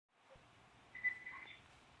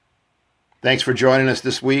Thanks for joining us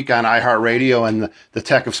this week on iHeartRadio and the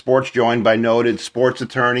Tech of Sports, joined by noted sports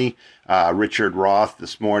attorney Richard Roth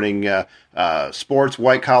this morning. Sports,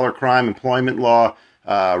 white-collar crime, employment law.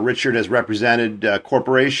 Richard has represented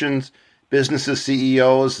corporations, businesses,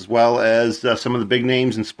 CEOs, as well as some of the big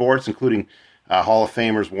names in sports, including Hall of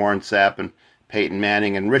Famers Warren Sapp and Peyton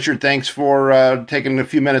Manning. And Richard, thanks for taking a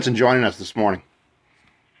few minutes and joining us this morning.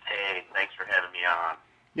 Hey, thanks for having me on.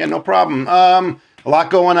 Yeah, no problem. A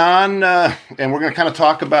lot going on, and we're going to kind of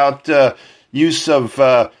talk about use of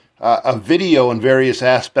video in various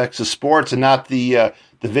aspects of sports, and not the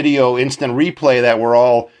video instant replay that we're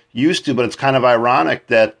all used to. But it's kind of ironic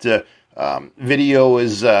that video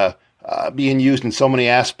is being used in so many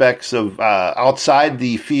aspects of outside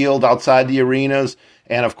the field, outside the arenas,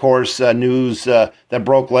 and of course news that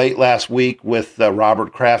broke late last week with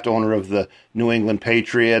Robert Kraft, owner of the New England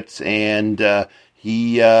Patriots, and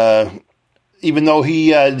he. Even though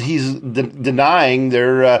he's denying,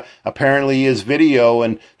 there apparently is video,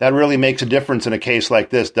 and that really makes a difference in a case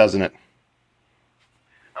like this, doesn't it?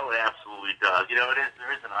 Oh, it absolutely does. You know,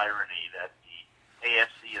 there is an irony that the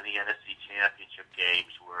AFC and the NFC championship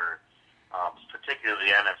games were, particularly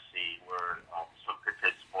the NFC, were some could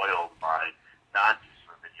say spoiled by non-use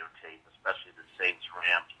for videotape, especially the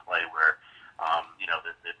Saints-Rams play where,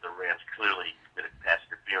 the Rams clearly committed pass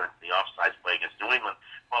interference, the offsides play against New England.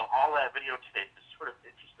 Well, all that videotape is sort of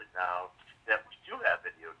interesting now that we do have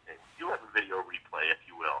videotape. We do have a video replay, if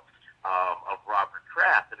you will, of Robert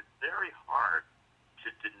Kraft. And it's very hard to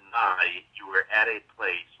deny you were at a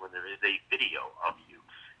place when there is a video of you.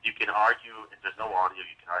 You can argue, if there's no audio,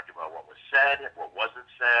 you can argue about what was said, what wasn't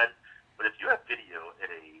said. But if you have video at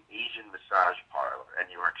a Asian massage parlor and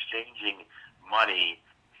you're exchanging money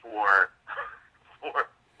for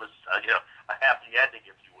a happy ending,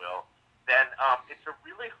 if you will, then it's a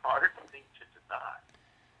really hard thing to deny.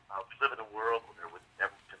 We live in a world where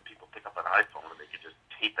people pick up an iPhone and they can just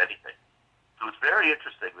tape anything. So it's very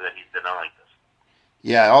interesting that he's denying this.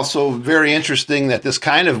 Yeah, also very interesting that this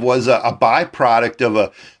kind of was a byproduct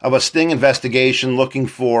of a sting investigation looking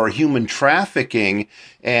for human trafficking,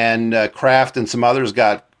 and Kraft and some others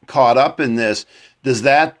got caught up in this. Does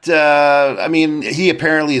that, he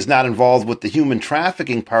apparently is not involved with the human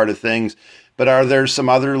trafficking part of things, but are there some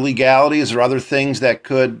other legalities or other things that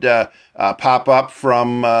could pop up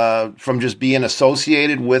from just being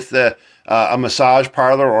associated with a massage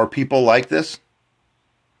parlor or people like this?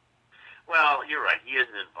 Well, you're right. He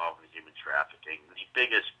isn't involved in human trafficking. The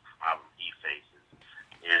biggest problem he faces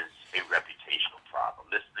is a reputational problem.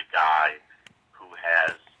 This is a guy who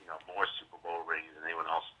has, more Super Bowl rings than anyone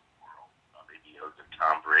else in the world, maybe other than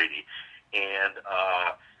Tom Brady. And,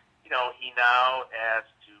 he now has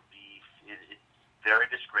to be, it's very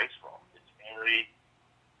disgraceful. It's very,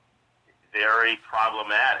 very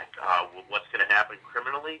problematic. What's going to happen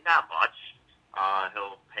criminally? Not much.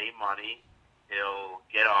 He'll pay money. He'll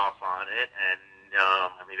get off on it, and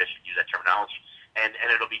maybe I should use that terminology, and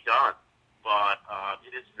it'll be done. But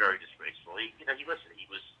it is very disgraceful. He was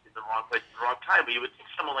in the wrong place at the wrong time. But you would think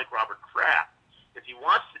someone like Robert Kraft, if he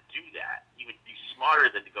wants to do that, he would be smarter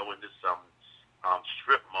than to go into some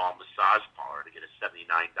strip mall massage parlor to get a $79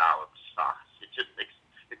 massage. It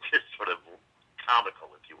just sort of comical,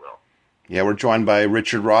 if you will. Yeah, we're joined by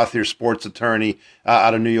Richard Roth, your sports attorney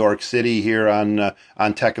out of New York City here on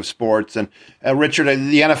Tech of Sports. And Richard,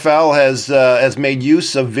 the NFL has made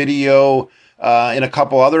use of video in a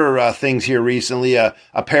couple other things here recently. A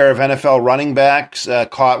pair of NFL running backs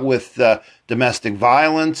caught with domestic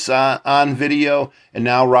violence on video, and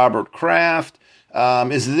now Robert Kraft.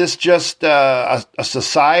 Is this just a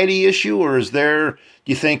society issue, or is there,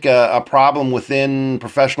 do you think, a problem within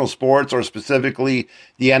professional sports, or specifically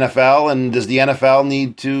the NFL? And does the NFL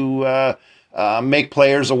need to make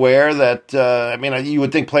players aware that, you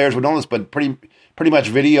would think players would know this, but pretty much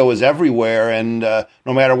video is everywhere, and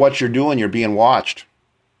no matter what you're doing, you're being watched.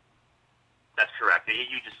 That's correct.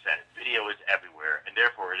 You just said it. Video is everywhere, and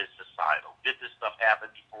therefore it is societal. Did this stuff happen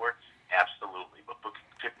before? Absolutely. But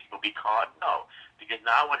could people be caught? No. Because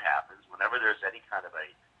now what happens, whenever there's any kind of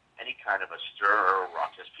a stir or a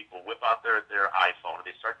ruckus, people whip out their iPhone and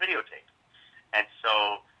they start videotaping. And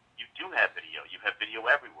so you do have video. You have video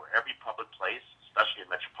everywhere. Every public place, especially in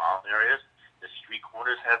metropolitan areas, the street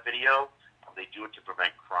corners have video. They do it to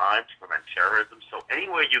prevent crime, to prevent terrorism. So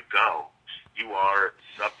anywhere you go, you are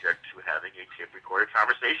subject to having a tape-recorded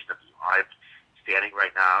conversation of you. I'm standing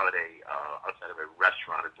right now at outside of a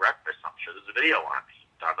restaurant at breakfast. I'm sure there's a video on me.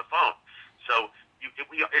 It's on the phone. So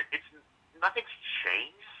it's nothing's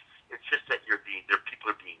changed. It's just that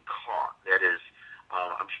people are being caught. That is,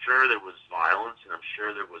 I'm sure there was violence, and I'm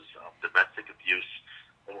sure there was domestic abuse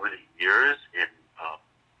over the years in,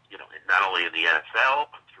 in not only in the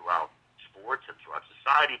NFL, but throughout sports and throughout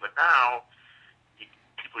society. But now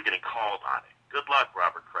people are getting called on it. Good luck,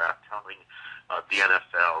 Robert Kraft, telling the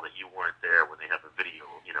NFL that you weren't there when they have a video,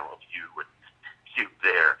 of you and you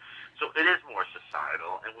there. So it is more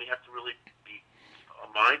societal, and we have to really be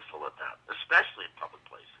mindful of that, especially in public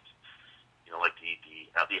places. Like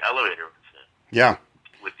the elevator incident. Yeah.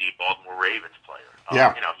 With the Baltimore Ravens player.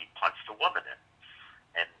 Yeah. He punched a woman in.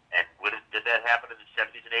 And did that happen in the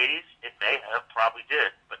 70s and 80s? It may have, probably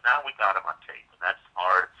did. But now we got him on tape, and that's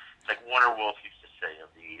hard. It's like Warner Wolf used to say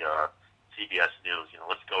of the CBS News,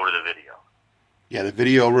 let's go to the video. Yeah, the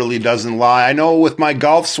video really doesn't lie. I know with my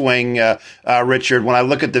golf swing, Richard, when I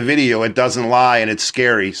look at the video, it doesn't lie, and it's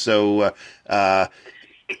scary. So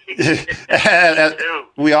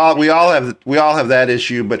we all have that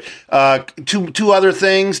issue. But two other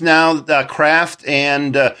things now: Kraft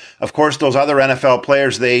and of course those other NFL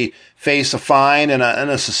players, they face a fine and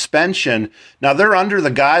a suspension. Now they're under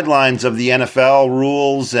the guidelines of the NFL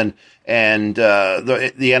rules and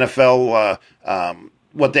the NFL.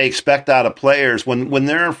 What they expect out of players. When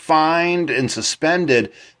they're fined and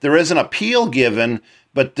suspended, there is an appeal given,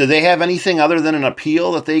 but do they have anything other than an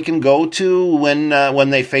appeal that they can go to when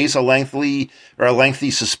they face a lengthy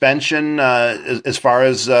suspension as far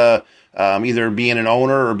as either being an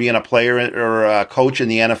owner or being a player or a coach in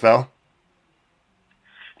the NFL?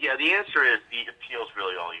 Yeah, the answer is the appeal is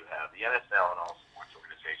really all you have. The NFL and all sports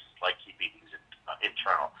organizations like keeping things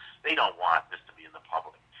internal. They don't want this to be in the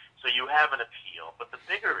public. So you have an appeal, but the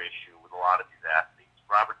bigger issue with a lot of these athletes,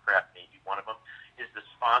 Robert Kraft may be one of them, is the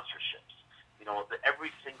sponsorships.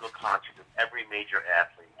 Every single contract of every major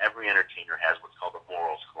athlete, every entertainer has what's called a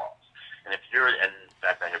morals clause. And in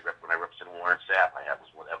fact, when I represented Warren Sapp, that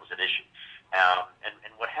was an issue.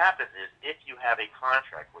 And what happens is if you have a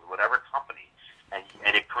contract with whatever company,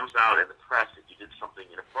 and it comes out in the press that you did something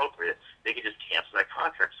inappropriate, they can just cancel that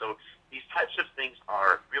contract. So these types of things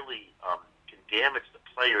are really can damage the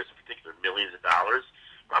players, in particular, millions of dollars.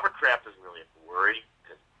 Robert Kraft doesn't really have to worry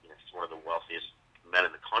because he's one of the wealthiest men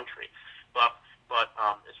in the country. But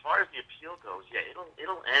as far as the appeal goes, yeah,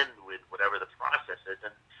 it'll end with whatever the process is,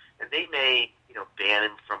 and they may ban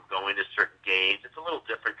him from going to certain games. It's a little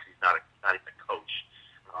different because he's not even a coach.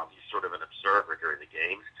 He's sort of an observer during the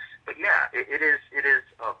games. But yeah, it is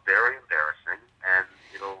very embarrassing, and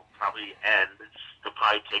it'll probably end. He'll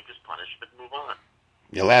probably take his punishment and move on.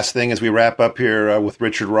 Yeah, last thing as we wrap up here with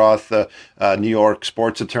Richard Roth, New York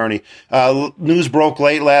sports attorney. News broke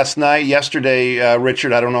late last night. Yesterday,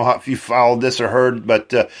 Richard, I don't know if you followed this or heard, but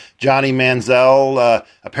Johnny Manziel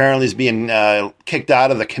apparently is being kicked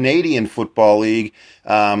out of the Canadian Football League.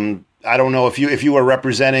 I don't know if you were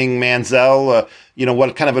representing Manziel,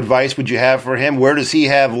 what kind of advice would you have for him? Where does he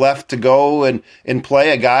have left to go and play?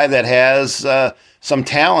 A guy that has some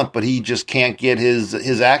talent, but he just can't get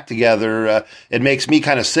his act together. It makes me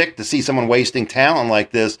kind of sick to see someone wasting talent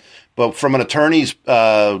like this. But from an attorney's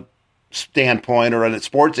standpoint or a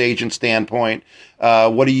sports agent standpoint,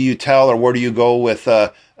 what do you tell or where do you go with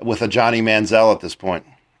a Johnny Manziel at this point?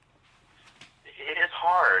 It is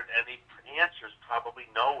hard, and the answer is probably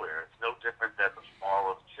nowhere. It's no different than the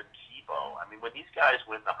fall of Tim Tebow. I mean, when these guys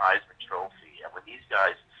win the Heisman Trophy, and when these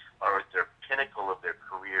guys are at their pinnacle of their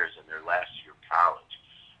careers in their last year of college,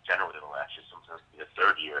 generally the last year, sometimes the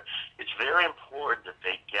third year, it's very important that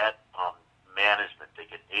they get management, they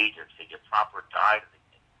get agents, they get proper guiding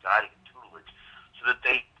and tutelage, so that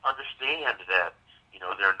they understand that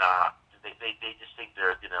they're not. They just think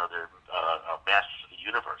they're masters of the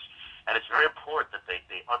universe, and it's very important that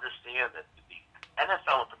they understand that the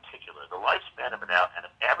NFL in particular, the lifespan of an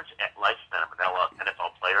average lifespan of an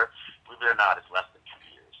NFL player, believe it or not, is less than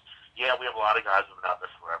 2 years. Yeah, we have a lot of guys who've been out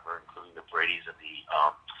there forever, including the Bradys and the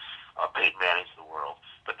Peyton Mannings of the world.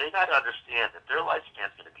 But they got to understand that their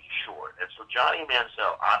lifespan is going to be short. And so Johnny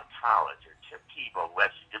Manziel out of college, or Tim Tebow, who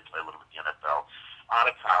actually did play a little bit in the NFL, out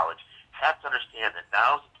of college, have to understand that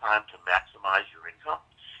now's the time to maximize your income.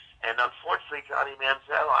 And unfortunately, Johnny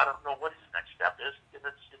Manziel, I don't know what his next step is. And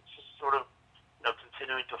it's just sort of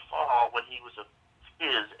continuing to fall when he is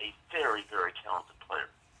a very, very talented player.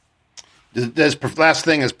 Last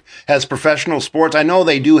thing is, has professional sports, I know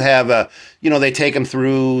they do have they take them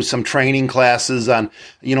through some training classes on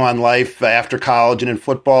life after college and in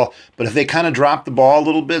football, but if they kind of drop the ball a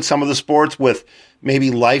little bit, some of the sports with maybe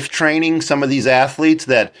life training, some of these athletes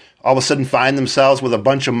that all of a sudden find themselves with a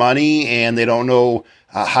bunch of money and they don't know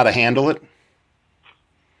how to handle it?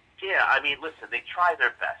 Yeah, I mean, listen, they try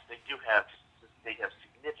their best. They have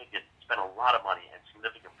spend a lot of money and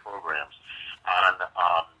significant programs on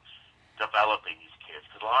developing these kids,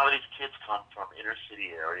 because because a lot of these kids come from inner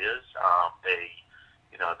city areas.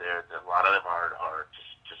 They're a lot of them are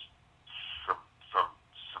just from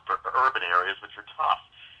urban areas, which are tough,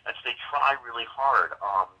 and so they try really hard.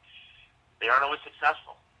 They aren't always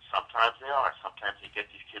successful. Sometimes they are. Sometimes they get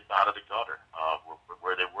these kids out of the gutter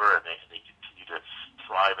where they were, and they continue to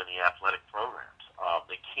thrive in the athletic programs.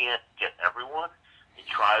 They can't get everyone. They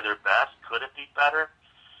try their best. Could it be better?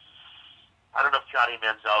 I don't know if Johnny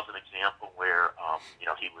Manziel is an example where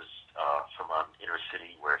he was from an inner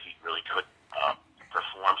city where he really couldn't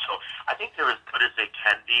perform. So I think they're as good as they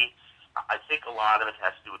can be. I think a lot of it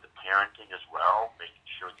has to do with the parenting as well, making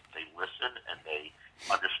sure that they listen and they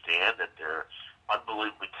understand that they're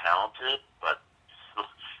unbelievably talented, but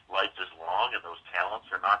life is long and those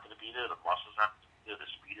talents are not going to be there. The muscles aren't going to be there. The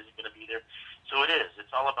speed isn't going to be there. So it is.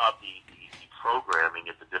 It's all about the programming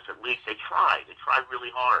at the different leagues. They try. They try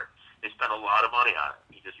really hard. They spend a lot of money on it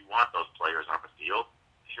because you want those players on the field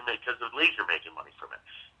because the leagues are making money from it.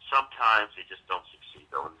 Sometimes they just don't succeed,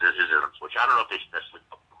 though, and this is which I don't know if they should necessarily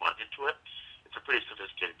put money into it. It's a pretty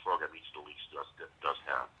sophisticated program each of the leagues does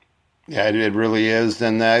have. Yeah, it really is,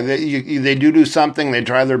 and they do something. They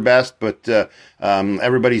try their best, but they're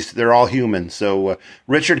all human. So,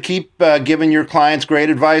 Richard, keep giving your clients great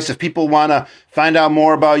advice. If people want to find out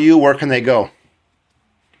more about you, where can they go?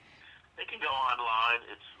 They can go online.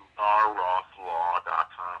 It's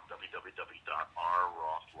rrothlaw.com,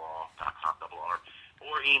 www.rrothlaw.com,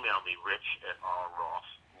 or email me,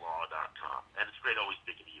 rich@rrothlaw.com. And it's great always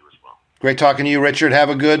speaking to you as well. Great talking to you, Richard. Have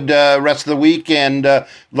a good rest of the week, and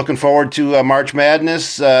looking forward to March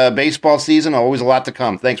Madness, baseball season. Always a lot to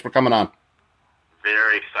come. Thanks for coming on.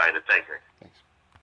 Very excited. Thank you.